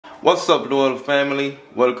What's up, loyal family?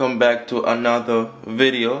 Welcome back to another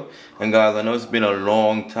video. And guys, I know it's been a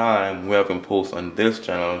long time we haven't posted on this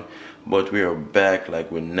channel, but we are back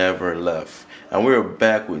like we never left. And we are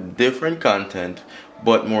back with different content,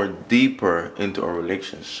 but more deeper into our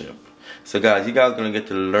relationship. So guys, you guys are gonna get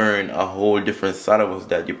to learn a whole different side of us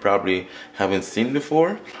that you probably haven't seen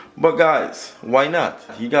before. But guys, why not?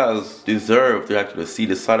 You guys deserve to actually see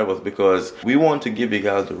this side of us because we want to give you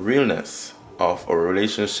guys the realness of our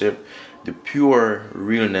relationship, the pure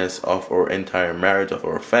realness of our entire marriage, of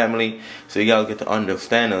our family, so you guys get to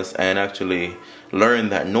understand us and actually learn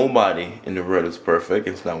that nobody in the world is perfect.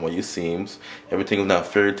 It's not what it seems. Everything is not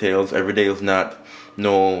fairy tales. Every day is not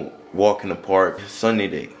no walk in the park sunny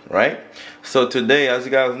day, right? So today, as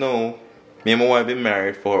you guys know, me and my wife have been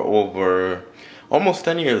married for over almost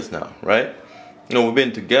 10 years now, right? You know, we've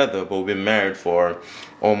been together, but we've been married for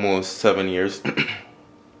almost 7 years.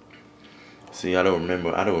 See, I don't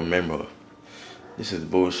remember. This is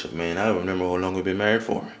bullshit, man. I don't remember how long we've been married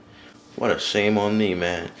for. What a shame on me,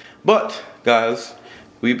 man. But, guys,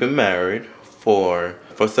 we've been married for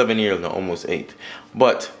 7 years now, almost 8.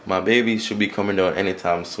 But my baby should be coming down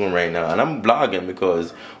anytime soon right now. And I'm vlogging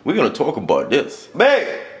because we're going to talk about this.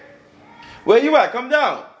 Babe, where you at? Come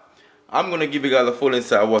down. I'm going to give you guys a full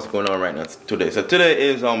insight of what's going on right now today. So today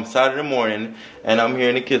is Saturday morning, and I'm here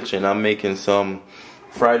in the kitchen. I'm making some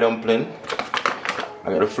fried dumpling. I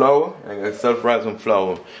got the flour, I got self-rising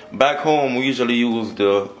flour. Back home, we usually use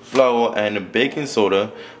the flour and the baking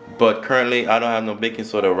soda, but currently I don't have no baking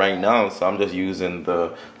soda right now, so I'm just using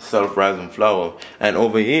the self-rising flour. And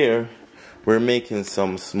over here, we're making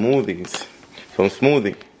some smoothies,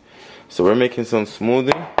 So we're making some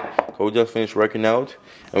smoothie. We just finished working out,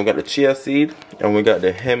 and we got the chia seed and we got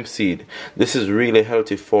the hemp seed. This is really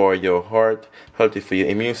healthy for your heart, healthy for your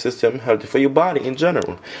immune system, healthy for your body in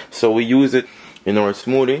general. So we use it in our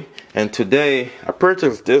smoothie. And today I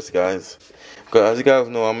purchased this, guys, because as you guys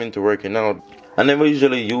know, I'm into working out. I never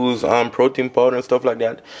usually use protein powder and stuff like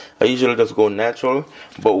that. I usually just go natural.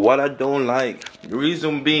 But what I don't like, the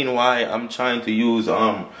reason being why I'm trying to use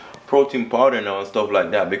protein powder now and stuff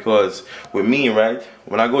like that, because with me, right,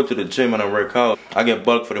 when I go to the gym and I work out, I get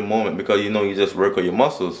bulk for the moment because you know you just work on your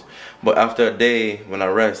muscles. But after a day when I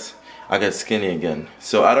rest, I get skinny again.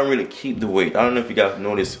 So I don't really keep the weight. I don't know if you guys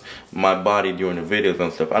notice my body during the videos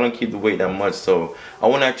and stuff. I don't keep the weight that much. So I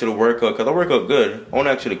want to actually work out, because I work out good. I want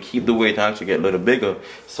to actually keep the weight and actually get a little bigger.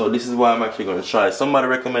 So this is why I'm actually going to try. Somebody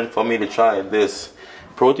recommended for me to try this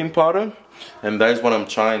protein powder, and that is what I'm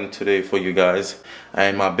trying today for you guys.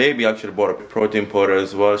 And my baby actually bought a protein powder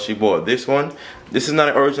as well. She bought this one. This is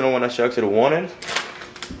not the original one that she actually wanted.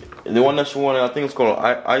 The one that she wanted, I think it's called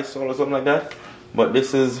Isol or something like that. But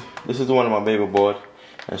this is the one my baby bought,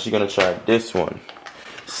 and she's gonna try this one.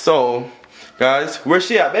 So, guys, where's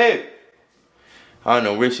she at, babe? I don't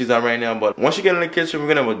know where she's at right now, but once you get in the kitchen, we're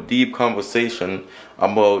gonna have a deep conversation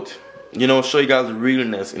about, you know, show you guys the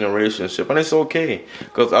realness in a relationship. And it's okay,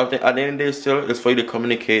 because at the end of the day, still, it's for you to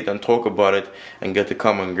communicate and talk about it and get the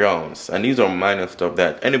common grounds. And these are minor stuff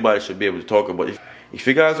that anybody should be able to talk about. If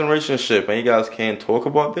you guys in a relationship and you guys can't talk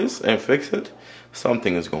about this and fix it,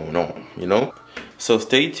 something is going on, you know? So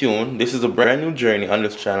stay tuned. This is a brand new journey on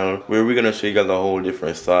this channel where we're gonna show you guys a whole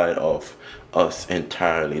different side of us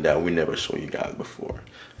entirely that we never show you guys before.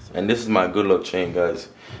 And this is my good luck chain, guys.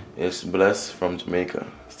 It's blessed from Jamaica.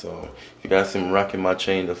 So if you guys see me rocking my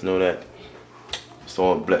chain, just know that it's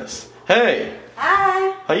all blessed. Hey!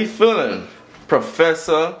 Hi! How you feeling,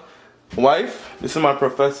 Professor Wife? This is my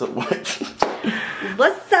Professor Wife.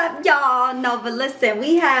 What's up, y'all? No, but listen,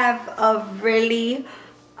 we have a really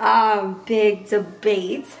big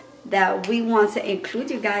debate that we want to include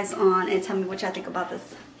you guys on, and tell me what y'all think about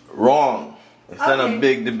this. Wrong. It's not a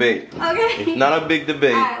big debate. Okay. It's not a big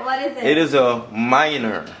debate. Alright, what is it? It is a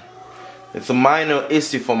minor. It's a minor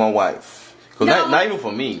issue for my wife. Cause no, not even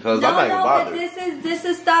for me, because I'm not even bothered. But this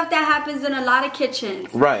is stuff that happens in a lot of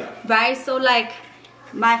kitchens. Right. Right? So like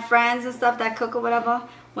my friends and stuff that cook or whatever,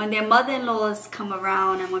 when their mother-in-laws come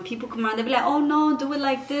around and when people come around, they be like, oh no, do it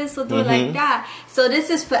like this or do it like that. So this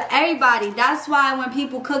is for everybody. That's why when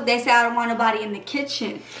people cook, they say I don't want nobody in the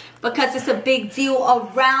kitchen, because it's a big deal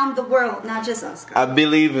around the world, not just us, girl. I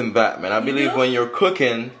believe in that, man. I believe when you're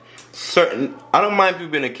cooking, I don't mind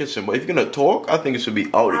people in the kitchen, but if you're gonna talk, I think it should be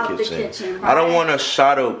out the kitchen. Right? I don't want a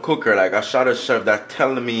shadow cooker, like a shadow chef that's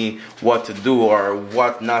telling me what to do or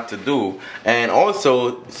what not to do. And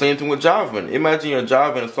also, same thing with driving. Imagine you're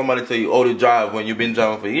driving and somebody tell you, oh, to drive when you've been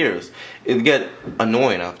driving for years. It get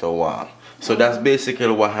annoying after a while. So that's basically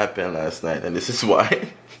what happened last night, and this is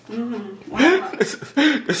why.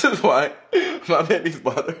 This is why my baby's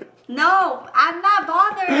bothered. No, I'm not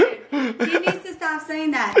bothered.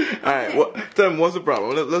 saying that. All right, well, tell me what's the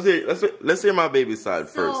problem. Let's hear my baby's side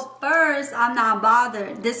first. So first, I'm not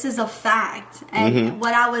bothered. This is a fact, and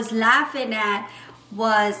what I was laughing at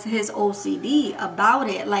was his OCD about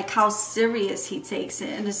it, like how serious he takes it,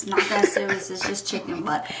 and it's not that serious. It's just chicken,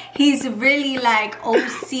 but he's really like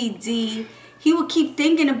OCD. He will keep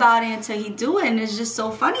thinking about it until he do it, and it's just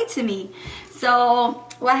so funny to me. So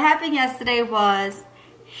what happened yesterday was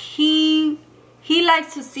he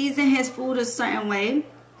likes to season his food a certain way,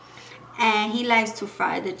 and he likes to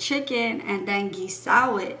fry the chicken and then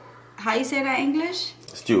guisao it. How you say that in English?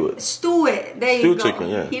 Stew it. Stew it. There you go. Stew chicken,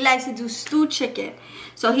 yeah. He likes to do stew chicken.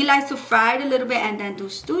 So he likes to fry it a little bit and then do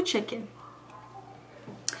stew chicken.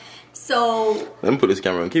 So let me put this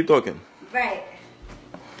camera on. Keep talking. Right.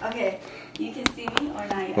 Okay. You can see me or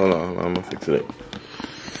not yet? Hold on. I'm gonna fix it.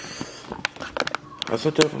 That's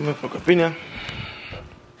what for me for Capina.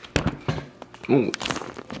 Ooh.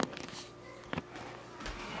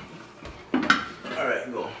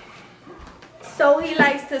 Alright, go. So he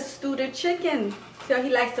likes to stew the chicken. So he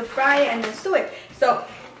likes to fry it and then stew it. So,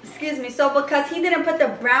 excuse me. So because he didn't put the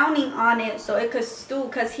browning on it so it could stew,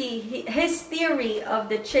 because his theory of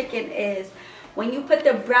the chicken is when you put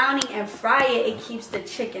the browning and fry it, it keeps the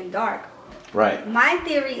chicken dark. Right. My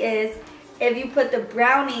theory is if you put the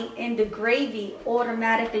browning in the gravy,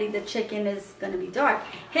 automatically the chicken is going to be dark.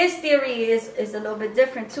 His theory is a little bit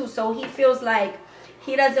different too. So he feels like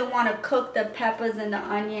he doesn't want to cook the peppers and the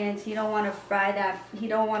onions. He don't want to fry that. He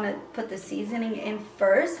don't want to put the seasoning in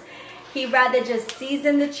first. He'd rather just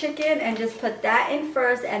season the chicken and just put that in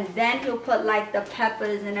first, and then he'll put like the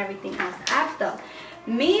peppers and everything else after.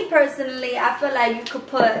 Me personally, I feel like you could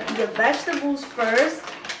put your vegetables first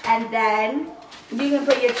and then you can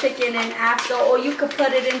put your chicken in after, or you could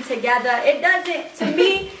put it in together. It doesn't, to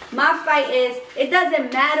me, my fight is, it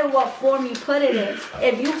doesn't matter what form you put it in.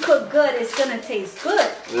 If you cook good, it's gonna taste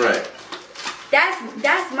good. Right.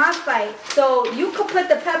 That's my fight. So you could put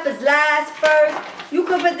the peppers last, first. You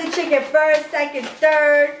could put the chicken first, second,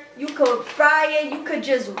 third. You could fry it. You could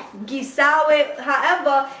just guisao it.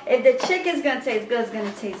 However, if the chicken's gonna taste good, it's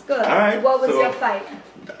gonna taste good. All right, what was your fight?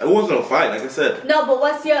 It wasn't a fight, like I said. No, but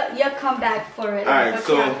what's your comeback for it? All right, what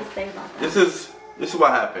so you have to say about that? this is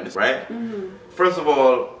what happened, right? First of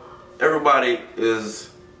all, everybody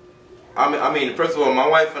is. I mean, first of all, my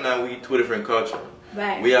wife and I, we eat two different cultures.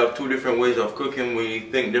 Right. We have two different ways of cooking. We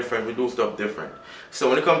think different. We do stuff different. So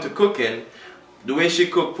when it comes to cooking, the way she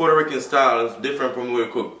cook Puerto Rican style is different from the way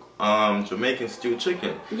we cook Jamaican stewed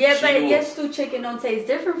chicken. Yeah, but your stewed chicken don't taste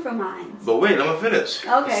different from mine. But wait, let me finish.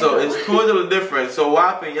 Okay. So it's totally different. So what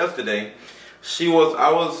happened yesterday?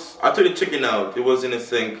 I took the chicken out. It was in the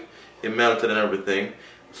sink. It melted and everything.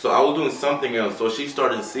 So I was doing something else. So she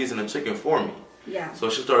started seasoning the chicken for me. Yeah. So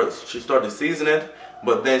she started seasoning it,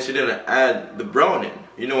 but then she didn't add the browning.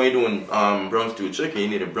 You know when you're doing brown stewed chicken, you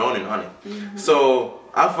need a browning on it. So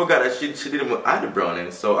I forgot that she didn't add the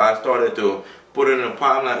browning. So I started to put it in a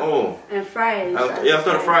pot. I'm like, oh. And fry it. I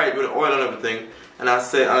started frying it with oil and everything. And I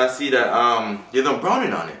see that there's no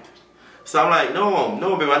browning on it. So I'm like,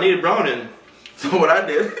 no, babe, I need browning. So what I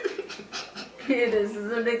did. This is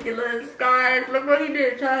ridiculous, guys. Look what he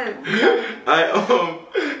did. Try it.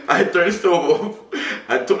 I turned the stove off.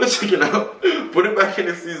 I took the chicken out, put it back in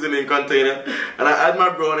the seasoning container, and I add my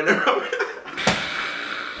browning around it.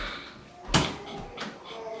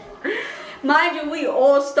 Mind you, we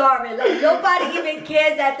all starving. Like, nobody even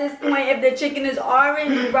cares at this point if the chicken is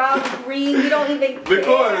orange, brown, green. We don't even care.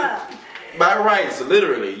 Because by rights,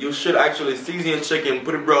 literally, you should actually season your chicken,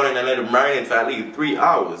 put it browning, and let it marinate for at least 3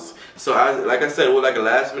 hours. So, like I said, it was like a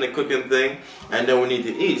last-minute cooking thing, and then we need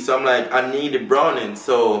to eat. So I'm like, I need it browning.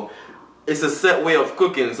 So it's a set way of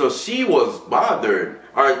cooking. So she was bothered.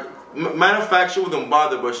 Or, matter of fact, she wasn't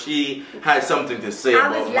bothered, but she had something to say about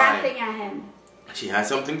mine. I was laughing at him. She had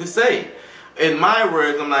something to say. In my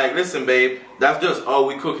words, I'm like, listen, babe, that's just all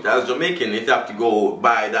we cook as Jamaican. You have to go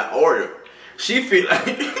by that order. She feel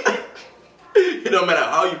like it don't matter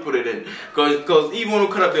how you put it in, because even when we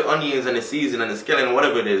cut up the onions and the seasoning and the skillet and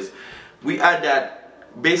whatever it is, we add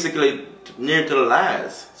that basically near to the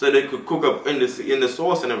last, so they could cook up in the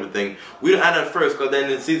sauce and everything. We don't add that first, because then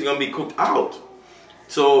the season's gonna be cooked out.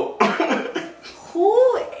 So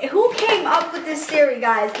who came up with this theory,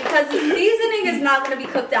 guys? Because the seasoning is not going to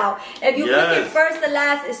be cooked out. If you cook it first and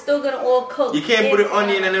last, it's still going to all cook. You can't put the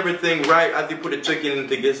onion and everything right after you put the chicken in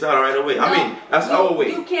to get started right away. No, I mean, that's our way.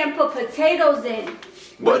 You can't put potatoes in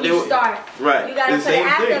when you start. Right. You got to put it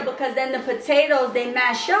after, because then the potatoes, they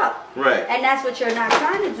mash up. Right. And that's what you're not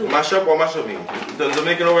trying to do. Mash up or mash up mean? Does it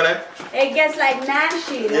make it over there? It gets like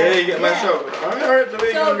mashy. Yeah, you get mashed up. Alright,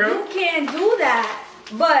 so you can't do that.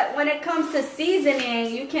 But when it comes to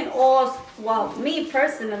seasoning, you can all, well, me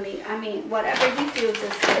personally, I mean, whatever he feels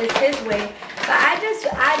is his way. But I just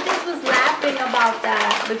was laughing about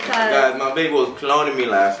that because Guys, my baby was clowning me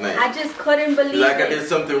last night. I just couldn't believe like it. I did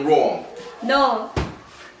something wrong. No.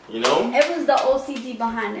 You know? It was the OCD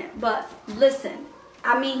behind it. But listen,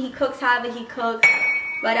 I mean, he cooks however he cooks,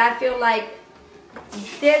 but I feel like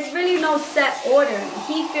there's really no set order.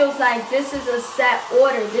 He feels like this is a set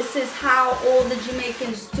order. This is how all the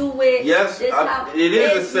Jamaicans do it. Yes, it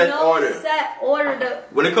is a set order. Set order.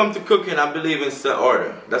 When it comes to cooking, I believe in set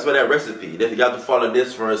order. That's why that recipe. You have to follow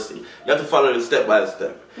this first. You have to follow it step by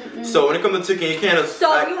step. So when it comes to chicken, you can't.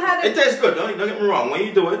 So you have it tastes good. Don't get me wrong. When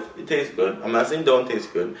you do it, it tastes good. I'm not saying don't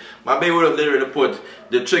taste good. My baby would have literally put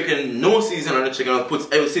the chicken, no season on the chicken, or puts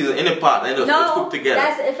every season in a pot and just cook together.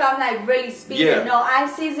 That's if I'm like really speaking. Yeah. No, I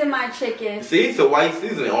season my chicken. See, so why you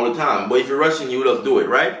season it all the time? But if you're rushing, you will just do it,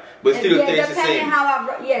 right? But still, it tastes the same.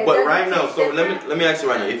 But right now, so let me ask you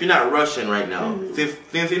right now. If you're not rushing right now,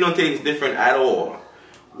 since you don't taste different at all,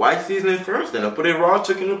 why season it first? Then I put a raw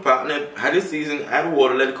chicken in the pot and then had it seasoned, add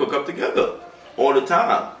water, let it cook up together all the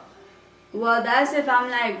time. Well, that's if I'm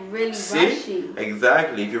like really rushing.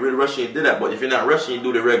 Exactly. If you're really rushing, you do that. But if you're not rushing, you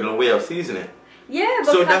do the regular way of seasoning. Yeah,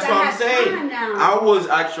 so that's what I'm saying. I was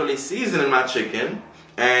actually seasoning my chicken,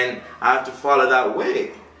 and I have to follow that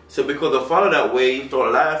way. So because I followed that way, you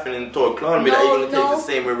start laughing and start clowning me that you're going to taste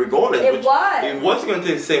the same way regardless. It was. It wasn't going to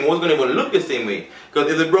taste the same. It wasn't going to even look the same way.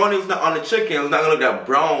 Because if the brownie was not on the chicken, it's not going to look that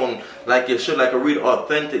brown like it should, like a real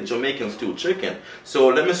authentic Jamaican stewed chicken. So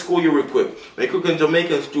let me school you real quick. When you're cooking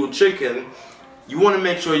Jamaican stewed chicken, you want to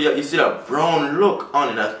make sure you see that brown look on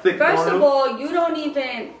it, that thick brown look. First of all, you don't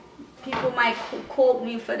even, people might quote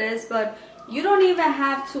me for this, but you don't even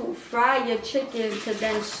have to fry your chicken to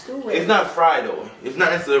then stew it. It's not fried though. It's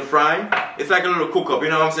not necessarily frying. It's like a little cook up. You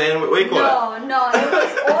know what I'm saying? What do you call it? No. It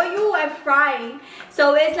was oil and frying.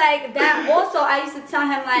 So it's like that. Also, I used to tell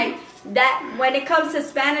him like that when it comes to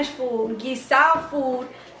Spanish food, guisado food,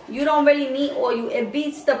 you don't really need oil. It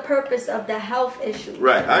beats the purpose of the health issue.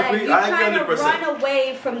 Right. I agree. You're trying to run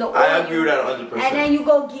away from the oil. I agree with that 100%. And then you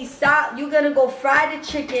go guisado. You're gonna go fry the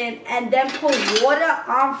chicken and then put water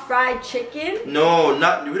on fried chicken. No,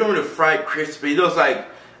 not. We don't really fry it crispy. Just to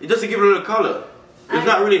give it a little color. It's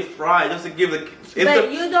not really fried. Just to give it.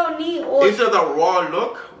 But you don't need oil. Instead of the raw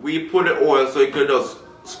look, we put the oil so it could just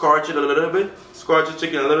scorch it a little bit, scorch the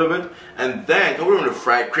chicken a little bit, and then we don't really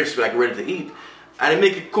fry it crispy like ready to eat. And it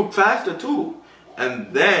make it cook faster too.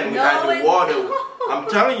 And then we add the water. I'm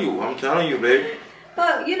telling you, babe.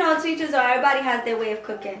 But you know, teachers are, everybody has their way of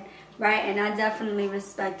cooking, right? And I definitely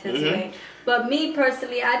respect his way. But me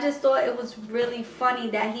personally, I just thought it was really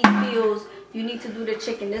funny that he feels you need to do the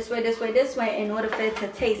chicken this way in order for it to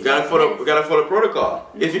taste. We gotta follow protocol.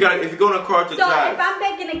 If you're going to cart to So if I'm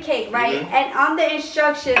baking a cake, right, and on the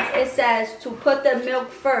instructions it says to put the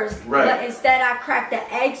milk first, but instead I crack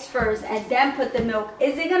the eggs first and then put the milk,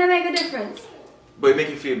 is it gonna make a difference? But it make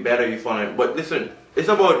you feel better, you find it. But listen, it's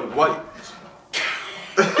about what.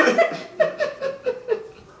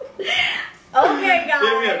 Okay, guys.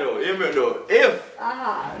 Hear me though. If,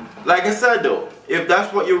 like I said though, if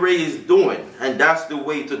that's what you're raised doing and that's the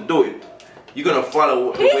way to do it, you're gonna follow the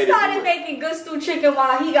way to do it. He started making good stewed chicken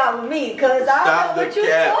while he got with me, cause I don't know what you're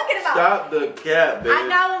talking about. Stop the cap, baby. I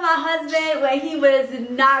got with my husband when he was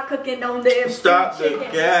not cooking on the Stop the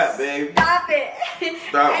chicken. cap, baby. Stop it.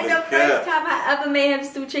 And the first time I ever made him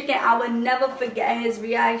stewed chicken, I would never forget his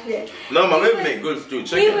reaction. No, my baby made good stewed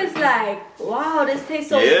chicken. He was like, wow, this tastes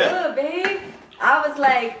so good, babe. I was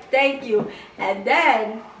like, thank you. And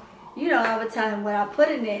then, you know, I would tell him what I put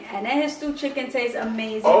in it, and then his stewed chicken tastes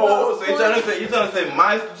amazing. Oh, so you're trying to say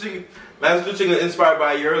my stewed chicken is inspired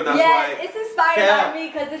by yours? That's why it's inspired by me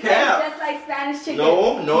because it tastes just like Spanish chicken.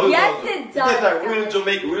 No, yes, it does. It tastes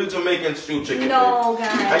like real Jamaican stewed chicken. No,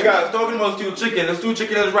 guys. Hey guys, talking about stewed chicken, the stewed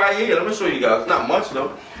chicken is right here. Let me show you guys. It's not much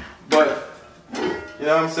though, but you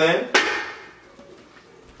know what I'm saying?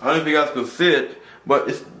 I don't know if you guys could see it, but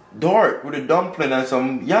it's dark with a dumpling and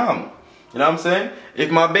some yam. You know what I'm saying? If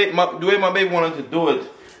the way my baby wanted to do it,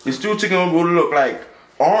 the stewed chicken would look like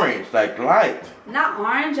orange, like light. Not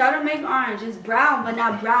orange. I don't make orange. It's brown, but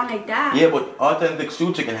not brown like that. Yeah, but authentic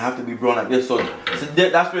stewed chicken have to be brown like this. So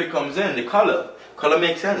that's where it comes in. The color. Color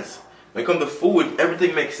makes sense. When it comes to food,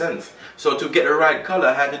 everything makes sense. So to get the right color,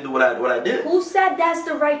 I had to do what I did. Who said that's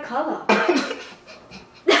the right color?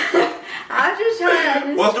 I'm just trying to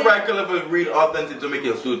understand. What's the right color for real authentic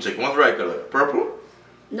Jamaican stewed chicken? What's the right color? Purple?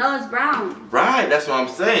 No, it's brown. Right, that's what I'm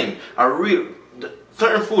saying.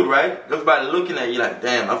 Certain food, right? Just by looking at it, you're like,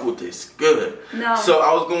 damn, that food tastes good. No. So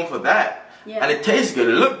I was going for that. Yeah. And it tastes good.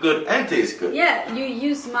 It look good and tastes good. Yeah, you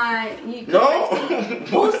use my... No.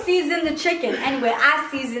 Who seasoned the chicken? Anyway, I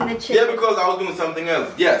seasoned the chicken. Yeah, because I was doing something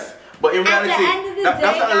else. Yes. But in reality, at the end of the day,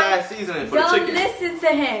 that's not the last seasoning for the chicken. Don't listen to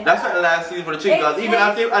him. That's not the last seasoning for the chicken. Because even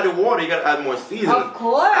after you add the water, you gotta add more seasoning. Of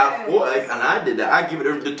course. And I did that. I give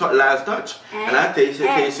it the last touch. And I tasted it.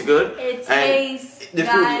 It tasted good. It tastes, the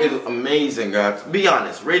food is amazing, guys. Be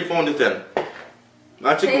honest. Rate 4 to 10.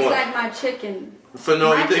 My chicken tastes like my chicken. So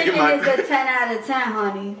no, my chicken is a 10 out of 10,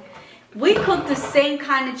 honey. We cook the same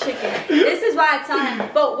kind of chicken. This is why I tell him.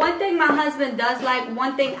 But one thing my husband does like,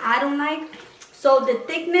 one thing I don't like. So the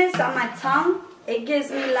thickness on my tongue, it gives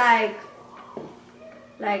me like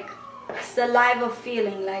saliva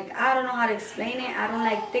feeling. Like, I don't know how to explain it. I don't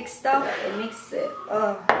like thick stuff. It makes it,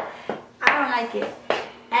 I don't like it.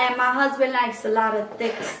 And my husband likes a lot of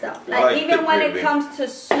thick stuff. Like, even when it comes to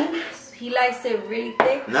soups, he likes it really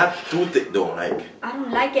thick. Not too thick though, like. I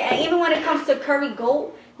don't like it. And even when it comes to curry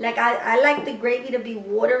goat, like, I like the gravy to be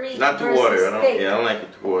watery. Not too watery. I don't like it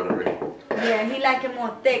too watery. Yeah, he like it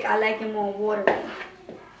more thick. I like it more watery.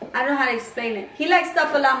 I don't know how to explain it. He likes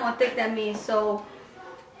stuff a lot more thick than me. So,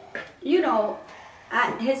 you know,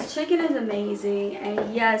 his chicken is amazing.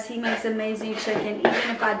 And yes, he makes amazing chicken, even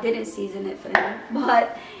if I didn't season it for him.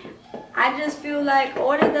 But I just feel like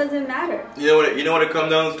order doesn't matter. You know what it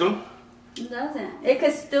comes down to? It doesn't. It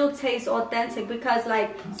could still taste authentic because,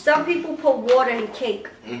 like, some people put water in cake.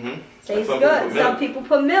 Tastes good. Some people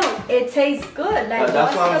put milk. It tastes good. Like,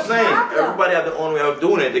 that's what I'm saying. Everybody has their own way of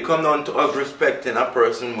doing it. They come down to us respecting a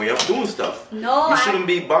person's way of doing stuff. No, you shouldn't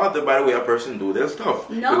be bothered by the way a person do their stuff.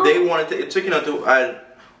 No. If they want to take a chicken out to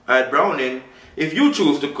add browning, if you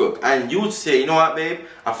choose to cook and you say, you know what, babe,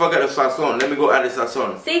 I forgot the sazon. Let me go add the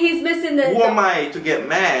sazon. See, he's missing the... Who am I to get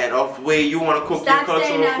mad of the way you want to cook your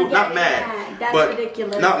cultural food? Not mad. That's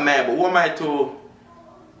ridiculous. Not mad, but who am I to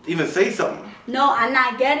even say something? No, I'm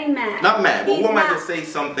not getting mad. Not mad, but who am I to say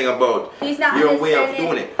something about your way of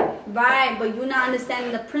doing it? Right, but you're not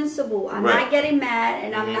understanding the principle. I'm not getting mad,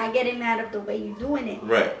 and I'm not getting mad of the way you're doing it.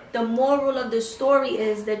 Right. The moral of the story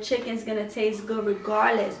is the chicken's gonna taste good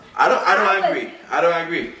regardless. I don't agree. I don't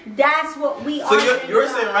agree. That's what we are. So you're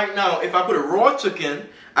saying right now, if I put a raw chicken,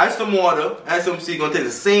 add some water, add some seasoning, gonna taste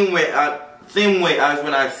the same way as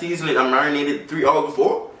when I season it and marinate it 3 hours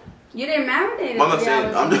before? You didn't marinate it.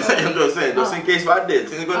 I'm just saying, just in case if I did,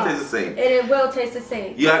 it's gonna taste the same. It will taste the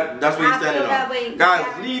same. Yeah, that's what you're standing on.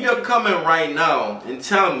 Guys, leave your comment right now and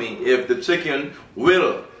tell me if the chicken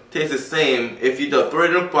will taste the same if you just throw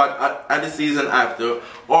it in a pot at the season after,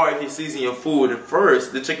 or if you season your food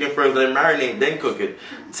first, the chicken first, then marinate, then cook it.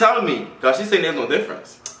 Tell me, because she's saying there's no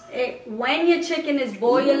difference. When your chicken is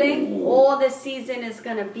boiling, all the season is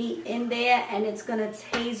going to be in there and it's going to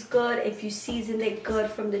taste good if you season it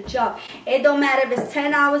good from the jump. It don't matter if it's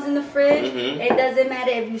 10 hours in the fridge. It doesn't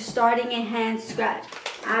matter if you're starting in hand scratch.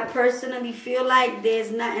 I personally feel like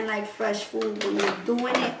there's nothing like fresh food when you're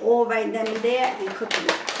doing it all right then and there and cooking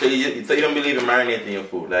it. So you don't believe in marinating your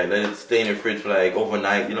food? Like let it stay in the fridge for like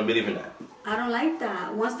overnight? You don't believe in that? I don't like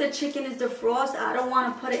that. Once the chicken is defrosted, I don't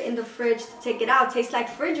want to put it in the fridge to take it out. It tastes like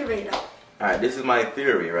refrigerator. Alright, this is my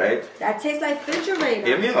theory, right? That tastes like refrigerator.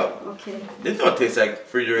 Hear me out. Okay. This don't taste like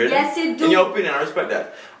refrigerator. Yes, it do. In your opinion, I respect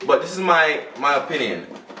that. But this is my opinion,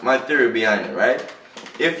 my theory behind it, right?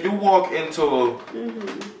 If you walk into,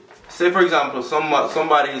 say for example,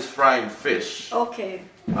 somebody is frying fish. Okay.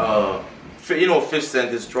 You know fish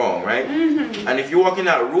scent is strong, right? And if you walk in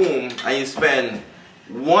that room and you spend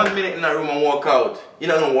 1 minute in that room and walk out, you're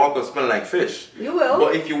not gonna walk out smelling like fish. You will.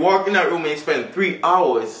 But if you walk in that room and you spend 3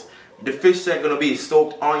 hours, the fish scent gonna be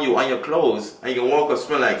soaked on you, on your clothes, and you can walk out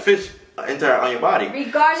smelling like fish entire on your body.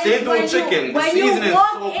 Regardless, same thing with chicken. When you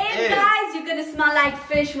walk in, guys, you're gonna smell like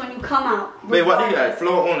fish when you come out. Wait, what do you got?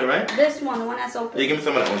 Flour only, right? This one, the one that's open. Yeah, give me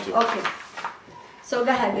some of that one too. Okay. So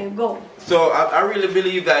go ahead, babe, go. So I really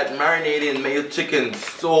believe that marinating, make your chicken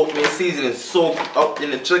soak, make seasoning soak up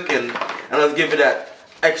in the chicken, and let's give it that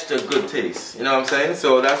extra good taste. You know what I'm saying?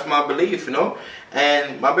 So that's my belief, you know.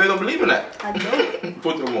 And my baby don't believe in that. I don't.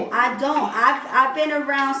 Put them more. I don't. I've been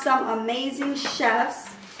around some amazing chefs.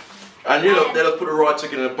 And you know, they just put a raw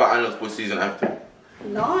chicken in the pot and just put season after.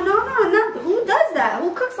 No, not. Who does that?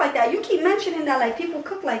 Who cooks like that? You keep mentioning that like people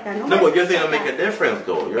cook like that. No, but you're saying it'll make a difference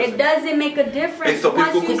though. It doesn't make a difference. And so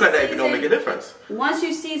people cook like that if it don't make a difference. Once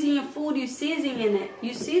you season your food, you're seasoning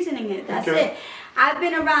it. That's it. I've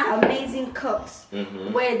been around amazing cooks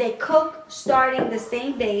where they cook starting the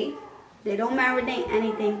same day. They don't marinate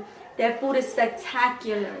anything. Their food is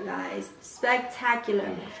spectacular, guys. Spectacular.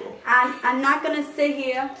 I'm not going to sit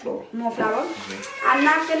here. More flour. I'm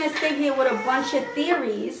not going to sit here with a bunch of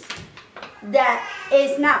theories that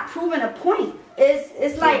it's not proving a point.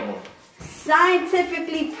 It's like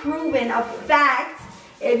scientifically proven a fact.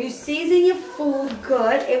 If you season your food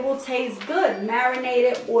good, it will taste good,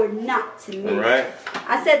 marinated or not, to me. All right.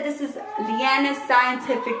 I said this is LIANA's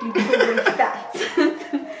scientifically proven fact.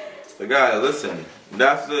 So guys, listen,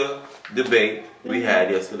 that's the debate we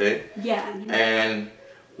had yesterday. Yeah. And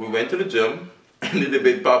we went to the gym and the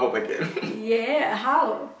debate popped up again. Yeah,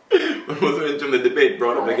 how? When we went to the gym, the debate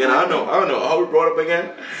brought up again. I don't know how it brought up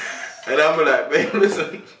again. And I'm like, babe,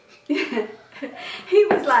 listen. He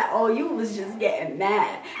was like, oh, you was just getting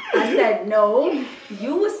mad. I said, no,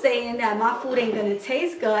 you was saying that my food ain't gonna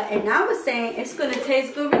taste good, and I was saying it's gonna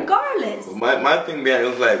taste good regardless. My thing behind it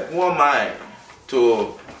was like, who am I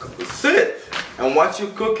to sit and watch you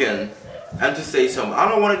cooking and to say something? I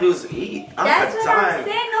don't want to do is eat. That's what I'm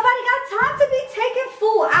saying. Nobody got time to be taking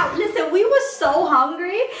food out. Listen, we were so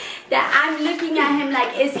hungry that I'm looking at him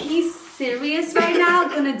like, is he serious right now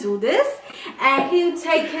gonna do this? And he would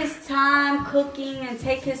take his time cooking and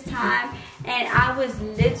take his time, and I was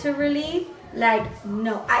literally like,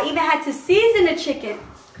 no. I even had to season the chicken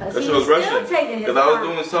because he was still taking his time. Because I was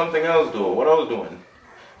doing something else though. What I was doing?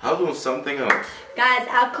 I was doing something else. Guys,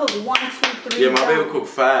 I cook 1, 2, 3. Yeah, my baby cook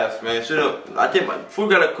fast, man. I think my food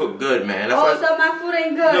gotta cook good, man. That's so my food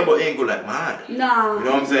ain't good? No, but it ain't good like mine. No. You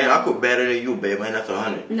know what I'm saying? I cook better than you, babe, and that's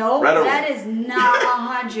 100. No, right that is not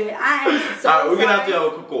 100. I am so Alright, we're gonna have to sorry.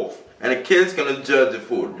 have a cook off. And the kids gonna judge the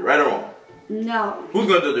food, right or wrong? No. Who's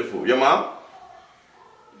gonna judge the food? Your mom?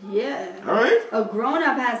 Yeah. Alright. A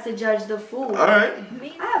grown-up has to judge the food. Alright.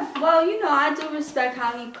 Well, you know, I do respect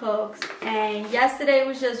how he cooks. And yesterday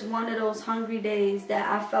was just one of those hungry days that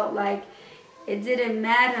I felt like it didn't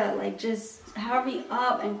matter. Like, just hurry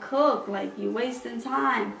up and cook. Like, you're wasting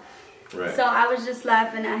time. Right. So I was just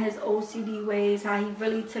laughing at his OCD ways, how he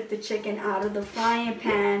really took the chicken out of the frying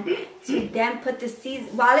pan to then put the season,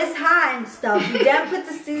 while it's hot and stuff, he then put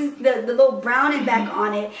the little browning back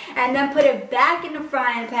on it and then put it back in the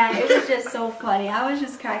frying pan. It was just so funny. I was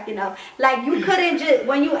just cracking up. Like, you couldn't just,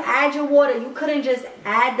 when you add your water, you couldn't just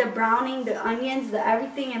add the browning, the onions, the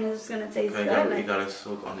everything, and it's going to taste good. You gotta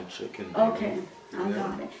soak on the chicken. Baby. Okay, I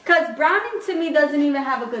got it. Because browning to me doesn't even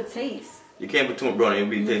have a good taste. You can't put too much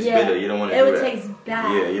browning, it tastes bitter. You don't want to do that. It would taste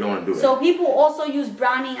bad. Yeah, you don't want to do that. So people also use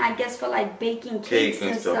browning, I guess, for like baking cakes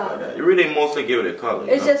and stuff like that. You really mostly give it a color.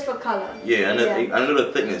 It's just for color. Yeah, and I know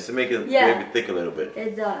the thickness. It makes it maybe thick a little bit.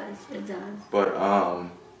 It does. It does. But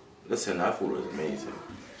listen, that food was amazing.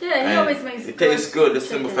 Yeah, he always makes it tastes good. The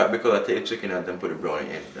simple fact because I take chicken out and put the browning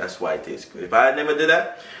in. That's why it tastes good. If I had never did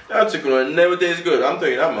that chicken would never taste good. I'm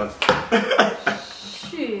telling you that much.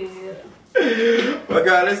 Shoot. But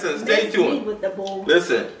guys, listen, stay tuned.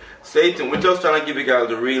 Listen, stay tuned. We're just trying to give you guys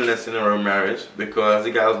the realness in our marriage because, as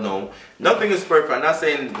you guys know, nothing is perfect. I'm not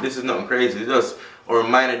saying this is nothing crazy. It's just a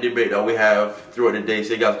minor debate that we have throughout the day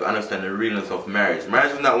so you guys can understand the realness of marriage.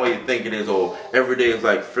 Marriage is not what you think it is, or every day is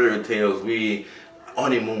like fairy tales. We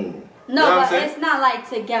honeymoon. No, you know but it's not like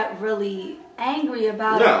to get really angry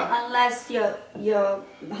about it unless your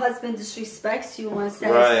husband disrespects you and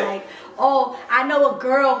says like, oh, I know a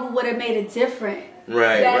girl who would have made it different.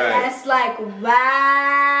 Right. That's like,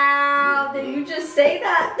 wow, did you just say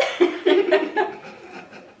that?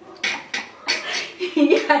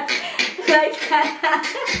 Yeah, like that.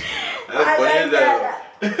 That's funny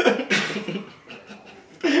as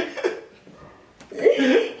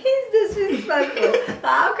He's disrespectful.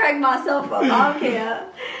 I'll crack myself up. I don't care.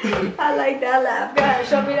 I like that laugh. Go ahead,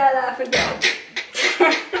 show me that laugh again.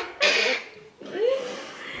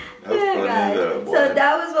 Yeah, guys. So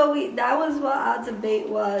that was what our debate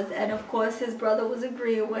was, and of course his brother was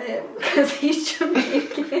agreeing with him because he's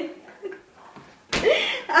Jamaican.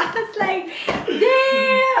 I was like,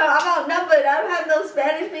 damn, I'm outnumbered. I don't have no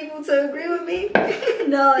Spanish people to agree with me.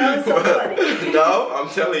 No, that was so funny. No, I'm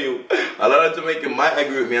telling you, a lot of Jamaican might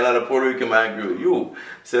agree with me, a lot of Puerto Rican might agree with you.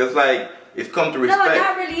 So it's like, it's come to respect. No,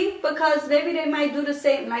 not really, because maybe they might do the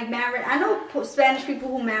same, like marinate. I know Spanish people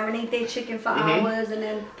who marinate their chicken for hours and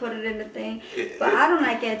then put it in the thing. But I don't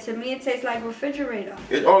like it. To me, it tastes like refrigerator.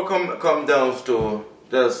 It all come down to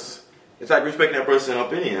just... It's like respecting that person's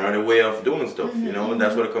opinion or the way of doing stuff, you know?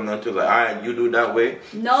 That's what it comes down to. Like, alright, you do it that way.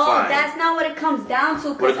 No, fine. That's not what it comes down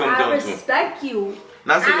to, because I respect you.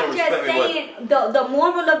 Not saying I'm just saying the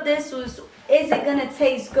moral of this was, is it going to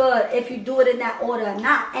taste good if you do it in that order or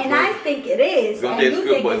not? And I think it is. It's going to taste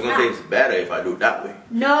good, but it's going to taste better if I do it that way.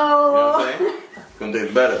 No. You know what I'm saying? It's going to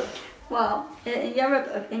taste better. Well, in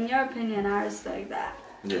your opinion, I respect that.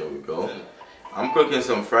 There we go. I'm cooking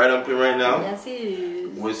some fried dumpling right now. Yes, he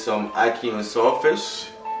is. With some ackee and saltfish.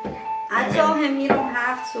 I told him you don't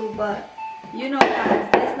have to, but You know, guys,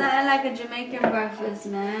 there's nothing like a Jamaican breakfast,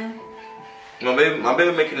 man. My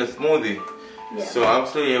baby making a smoothie. Yeah. So I'm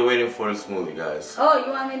still here waiting for the smoothie, guys. Oh,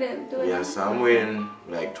 you want me to do it? Yes, I'm waiting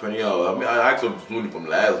like 20 hours. I mean, I asked for a smoothie from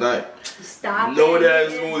last night. Stop. No, that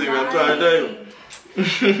smoothie, man. I'm trying to tell you.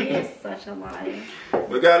 You're such a liar.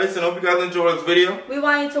 But guys, listen, hope you guys enjoyed this video. We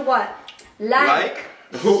want you to what? Like,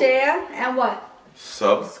 share, and what?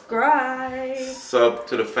 Subscribe. Sub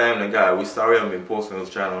to the family, guys. We sorry I haven't been posting on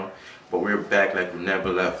this channel, but we're back like we never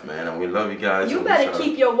left, man. And we love you guys. You better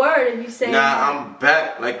keep your word if you say that. I'm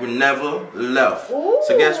back like we never left. Ooh.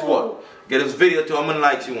 So guess what? Get this video to how many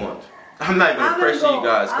likes you want. I'm not even gonna pressure you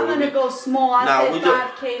guys. I'm gonna go small. I say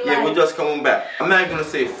 5K likes. Yeah, we're just coming back. I'm not even gonna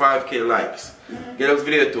say 5K likes. Get this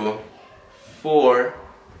video to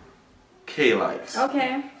 4K likes.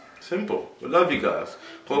 Okay. Simple. We love you guys.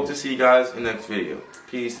 Hope to see you guys in the next video.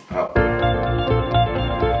 Peace out.